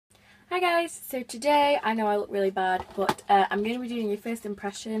Hi guys, so today, I know I look really bad, but I'm going to be doing a first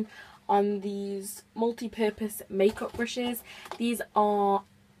impression on these multi-purpose makeup brushes. These are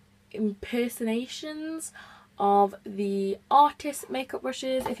impersonations of the artist makeup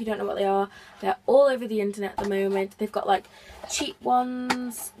brushes. If you don't know what they are, they're all over the internet at the moment. They've got like cheap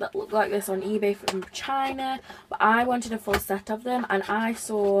ones that look like this on eBay from China, but I wanted a full set of them and I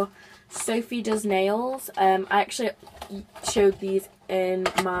saw Sophie Does Nails. I actually showed these in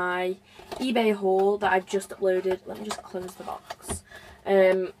my eBay haul that I've just uploaded. Let me just close the box.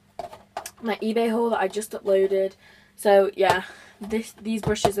 My eBay haul that I just uploaded. So yeah, these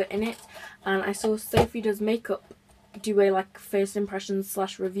brushes are in it, and I saw Sophie Does Makeup do a like first impression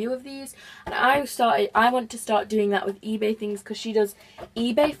 / review of these, and I want to start doing that with eBay things because she does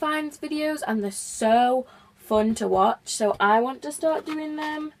eBay finds videos and they're so fun to watch. So I want to start doing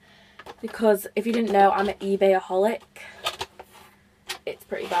them because if you didn't know, I'm an eBay-aholic. It's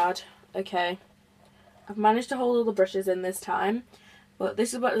pretty bad. Okay, I've managed to hold all the brushes in this time, but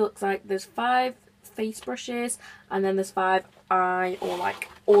this is what it looks like. There's 5 face brushes and then there's 5 eye or like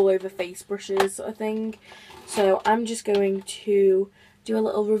all over face brushes sort of thing. So I'm just going to do a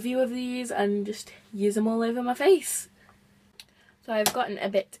little review of these and just use them all over my face. So I've gotten a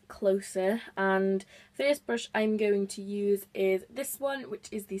bit closer, and first brush I'm going to use is this one, which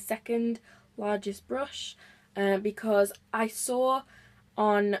is the second largest brush, because I saw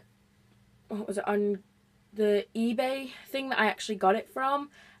on, what was it, on the eBay thing that I actually got it from,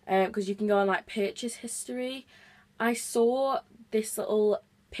 because you can go on like purchase history. I saw this little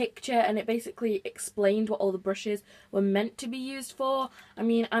picture and it basically explained what all the brushes were meant to be used for. I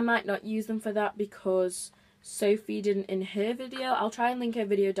mean, I might not use them for that because Sophie didn't in her video. I'll try and link her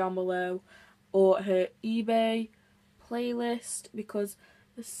video down below, or her eBay playlist, because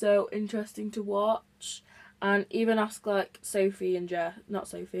they're so interesting to watch. And even ask like Sophie and Jess, not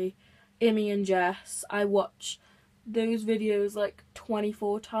Sophie, Amy and Jess. I watch those videos like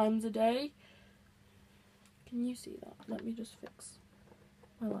 24 times a day. Can you see that? Let me just fix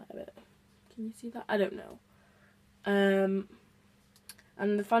my light a bit. Can you see that? I don't know.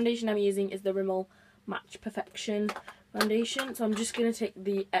 And the foundation I'm using is the Rimmel Match Perfection foundation. So I'm just going to take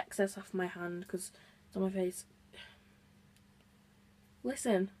the excess off my hand because it's on my face.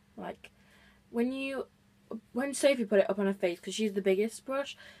 Listen, like when Sophie put it up on her face, because she's the biggest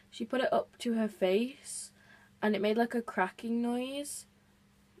brush, she put it up to her face and it made like a cracking noise.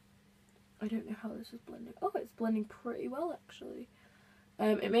 I don't know how this is blending. Oh, it's blending pretty well actually.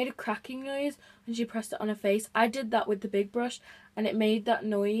 It made a cracking noise when she pressed it on her face. I did that with the big brush and it made that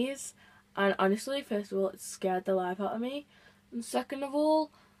noise, and honestly, first of all, it scared the life out of me, and second of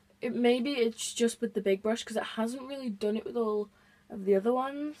all, maybe it's just with the big brush because it hasn't really done it with all of the other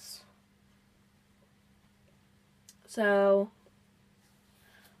ones. So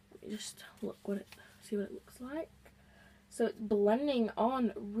let me just see what it looks like. So it's blending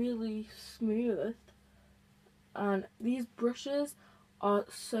on really smooth, and these brushes are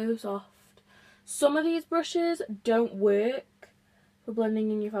so soft. Some of these brushes don't work for blending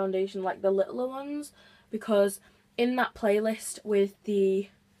in your foundation, like the littler ones, because in that playlist with the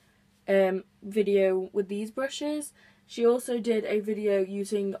video with these brushes, she also did a video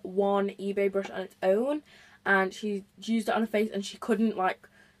using one eBay brush on its own, and she used it on her face and she couldn't like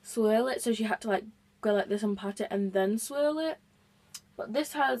swirl it, so she had to like go like this and pat it and then swirl it. But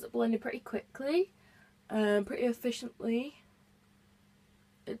this has blended pretty quickly, pretty efficiently.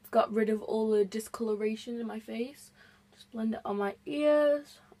 It's got rid of all the discoloration in my face. Just blend it on my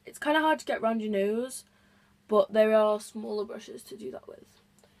ears. It's kind of hard to get around your nose, but there are smaller brushes to do that with.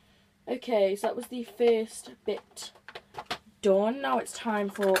 Okay, so that was the first bit done. Now it's time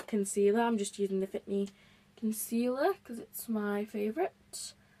for concealer. I'm just using the Fit Me concealer because it's my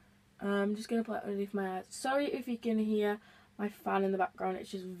favourite. I'm just going to apply it underneath my eyes. Sorry if you can hear my fan in the background.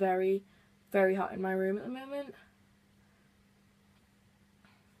 It's just very, very hot in my room at the moment.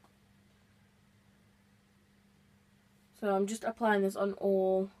 So I'm just applying this on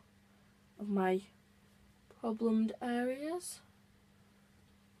all of my problemed areas.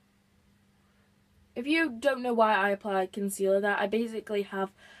 If you don't know why I apply concealer there, I basically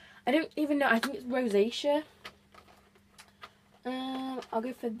have, I don't even know, I think it's rosacea. I'll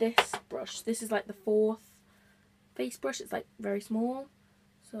go for this brush. This is like the 4th face brush. It's like very small.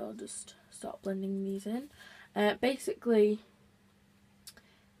 So I'll just start blending these in. Basically,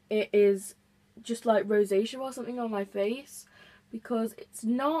 it is just like rosacea or something on my face, because it's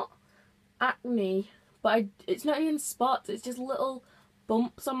not acne, but it's not even spots. It's just little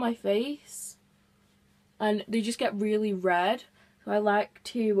bumps on my face. And they just get really red, so I like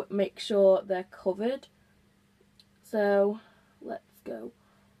to make sure they're covered. So let's go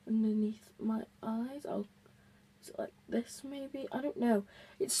underneath my eyes. Is it like this maybe? I don't know.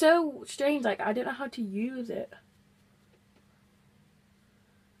 It's so strange, like I don't know how to use it.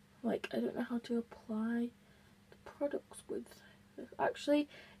 Like I don't know how to apply the products with this. Actually,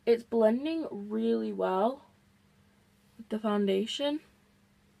 it's blending really well with the foundation.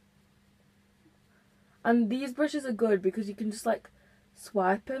 And these brushes are good because you can just like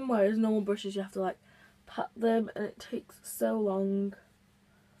swipe them, whereas normal brushes you have to like pat them and it takes so long.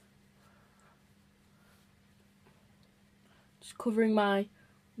 Just covering my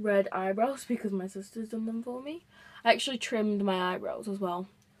red eyebrows because my sister's done them for me. I actually trimmed my eyebrows as well.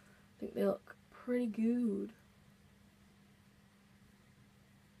 I think they look pretty good.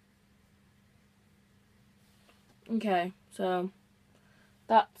 Okay, so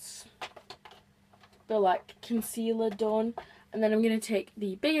that's the like concealer done, and then I'm going to take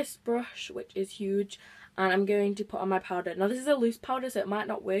the biggest brush, which is huge, and I'm going to put on my powder. Now this is a loose powder, so it might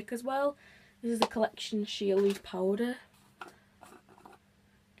not work as well. This is a Collection sheer loose powder.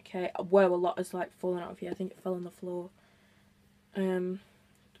 Okay, whoa, a lot is like falling out of here. I think it fell on the floor. I'm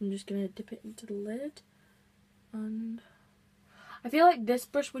just gonna dip it into the lid, and I feel like this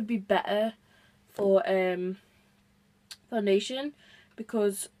brush would be better for foundation,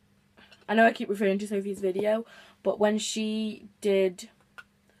 because I know I keep referring to Sophie's video, but when she did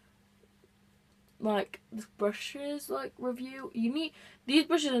like the brushes like review, these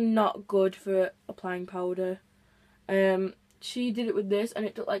brushes are not good for applying powder. She did it with this and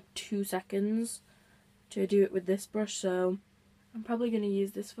it took like 2 seconds to do it with this brush, so I'm probably going to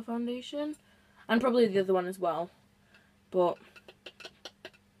use this for foundation, and probably the other one as well. But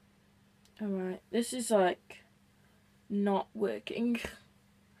alright, this is like not working.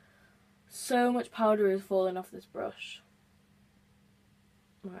 So much powder is falling off this brush.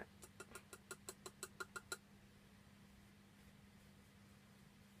 Right.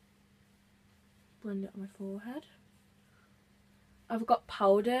 Blend it on my forehead. I've got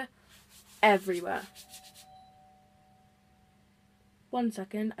powder everywhere. 1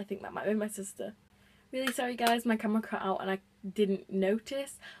 second, I think that might be my sister. Really sorry guys, my camera cut out and I didn't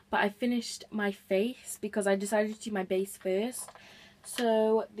notice, but I finished my face because I decided to do my base first.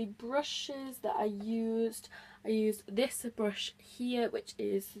 So the brushes that I used this brush here, which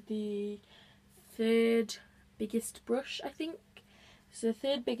is the third biggest brush, I think. So the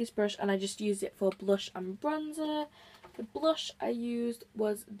third biggest brush, and I just used it for blush and bronzer. The blush I used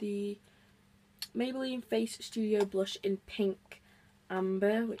was the Maybelline Face Studio blush in Pink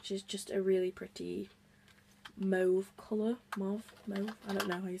Amber, which is just a really pretty mauve colour. Mauve, I don't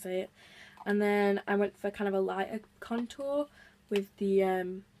know how you say it. And then I went for kind of a lighter contour with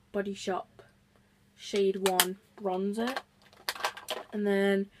the Body Shop Shade 1 bronzer. And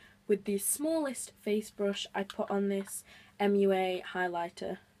then with the smallest face brush, I put on this MUA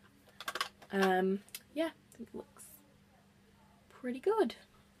highlighter. Yeah, I think it looks pretty good.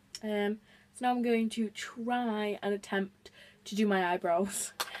 So now I'm going to try and attempt to do my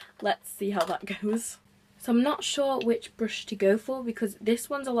eyebrows. Let's see how that goes. So I'm not sure which brush to go for because this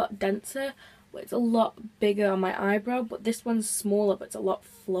one's a lot denser, but it's a lot bigger on my eyebrow, but this one's smaller but it's a lot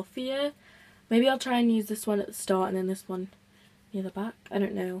fluffier. Maybe I'll try and use this one at the start and then this one near the back. I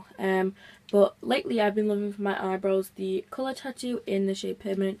don't know. But lately I've been loving for my eyebrows the Colour Tattoo in the shade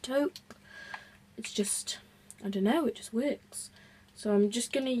Permanent Taupe. It's just, I don't know, it just works. So I'm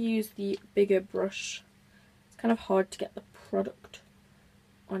just going to use the bigger brush. It's kind of hard to get the product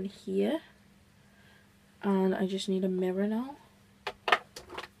on here. And I just need a mirror now.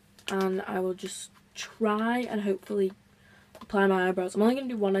 And I will just try and hopefully apply my eyebrows. I'm only going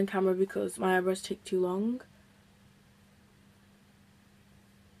to do one on camera because my eyebrows take too long.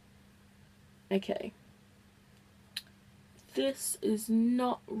 Okay. This is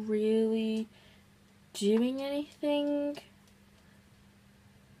not really doing anything.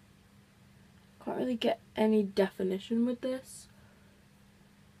 Can't really get any definition with this.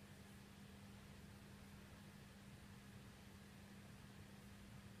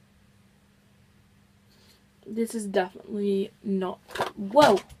 This is definitely not...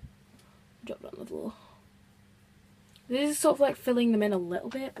 Whoa! Dropped on the floor. This is sort of like filling them in a little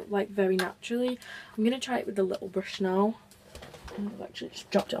bit, but like very naturally. I'm going to try it with the little brush now. I've actually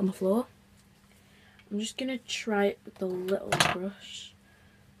just dropped it on the floor. I'm just going to try it with the little brush.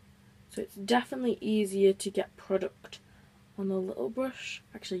 So it's definitely easier to get product on the little brush.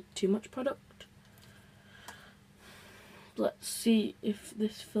 Actually, too much product. Let's see if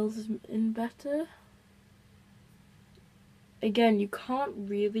this fills in better. Again, you can't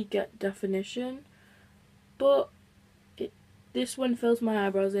really get definition, but this one fills my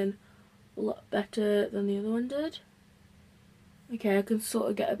eyebrows in a lot better than the other one did. Okay, I can sort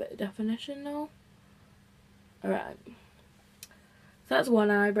of get a bit of definition now. Alright. So that's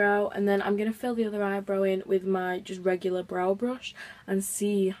one eyebrow, and then I'm going to fill the other eyebrow in with my just regular brow brush and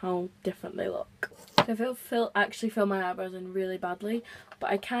see how different they look. So I actually fill my eyebrows in really badly, but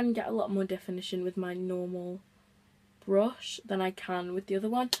I can get a lot more definition with my normal brush than I can with the other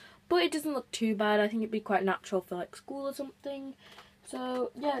one. But it doesn't look too bad. I think it'd be quite natural for like school or something.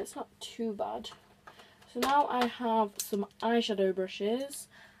 So yeah, it's not too bad. So now I have some eyeshadow brushes.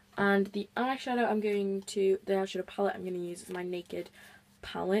 And the eyeshadow the eyeshadow palette I'm going to use is my Naked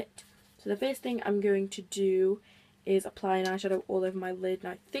palette. So the first thing I'm going to do is apply an eyeshadow all over my lid.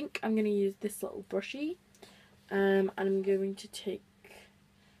 And I think I'm going to use this little brushy. And I'm going to take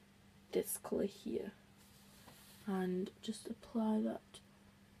this colour here. And just apply that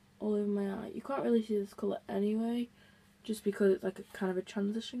all over my eye. You can't really see this colour anyway. Just because it's like a kind of a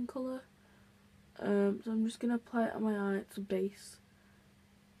transition colour. So I'm just going to apply it on my eye. It's a base.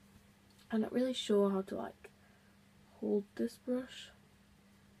 I'm not really sure how to like hold this brush.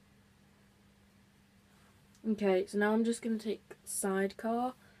 Okay, so now I'm just going to take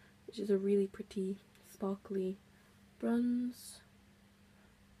Sidecar, which is a really pretty sparkly bronze,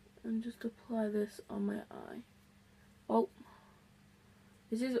 and just apply this on my eye. Oh,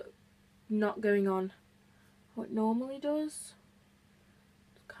 this is not going on how it normally does.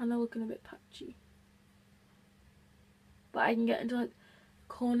 It's kind of looking a bit patchy. But I can get into like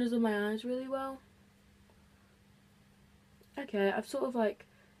corners of my eyes really well. Okay, I've sort of like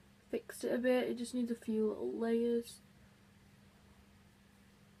fixed it a bit. It just needs a few little layers.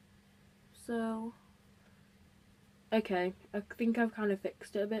 So, okay, I think I've kind of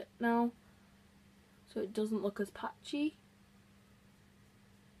fixed it a bit now, so it doesn't look as patchy.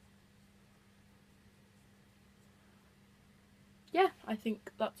 Yeah, I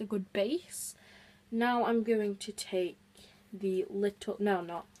think that's a good base. Now I'm going to take the little, no,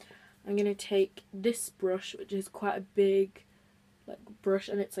 not. I'm going to take this brush, which is quite a big like brush,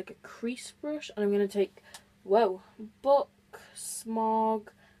 and it's like a crease brush, and I'm going to take, whoa, Book,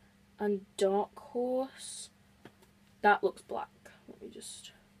 Smog, and Dark Horse. That looks black. Let me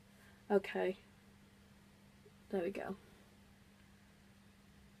just, okay, there we go.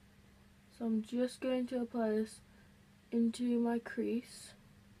 So I'm just going to apply this into my crease.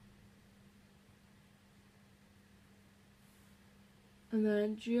 And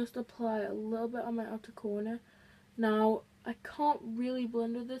then just apply a little bit on my outer corner. Now, I can't really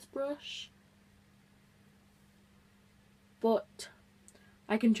blend with this brush, but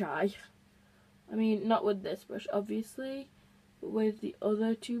I can try. I mean, not with this brush, obviously, but with the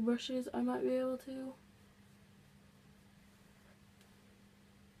other two brushes, I might be able to.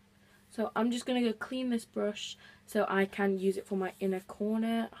 So I'm just going to go clean this brush so I can use it for my inner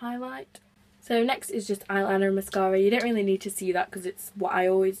corner highlight. So next is just eyeliner and mascara. You don't really need to see that because it's what I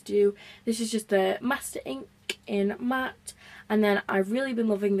always do. This is just the Master Ink in matte. And then I've really been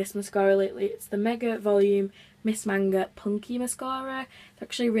loving this mascara lately. It's the Mega Volume Miss Manga Punky Mascara. It's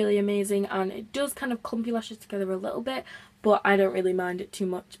actually really amazing, and it does kind of clump your lashes together a little bit, but I don't really mind it too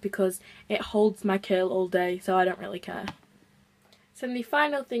much because it holds my curl all day, so I don't really care. So the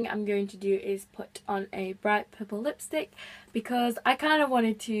final thing I'm going to do is put on a bright purple lipstick, because I kind of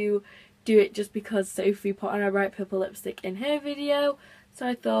wanted to do it just because Sophie put on a bright purple lipstick in her video, so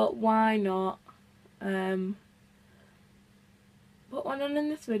I thought, why not put one on in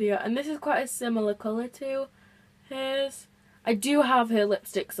this video. And this is quite a similar colour to hers. I do have her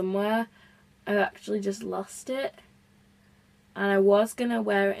lipstick somewhere. I've actually just lost it, and I was going to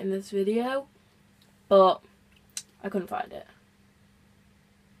wear it in this video, but I couldn't find it.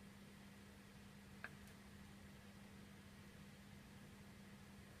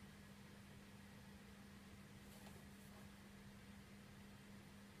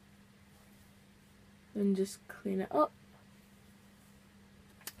 And just clean it up.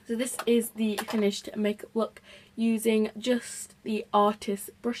 So this is the finished makeup look using just the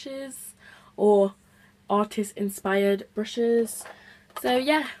artist brushes or artist inspired brushes. So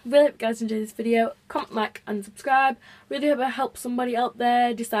yeah, really hope you guys enjoyed this video. Comment, like and subscribe. Really hope it helps somebody out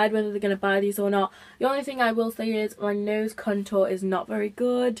there decide whether they're going to buy these or not. The only thing I will say is my nose contour is not very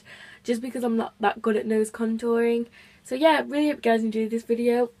good, just because I'm not that good at nose contouring. So yeah, really hope you guys enjoyed this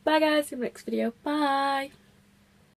video. Bye guys, see you in the next video. Bye!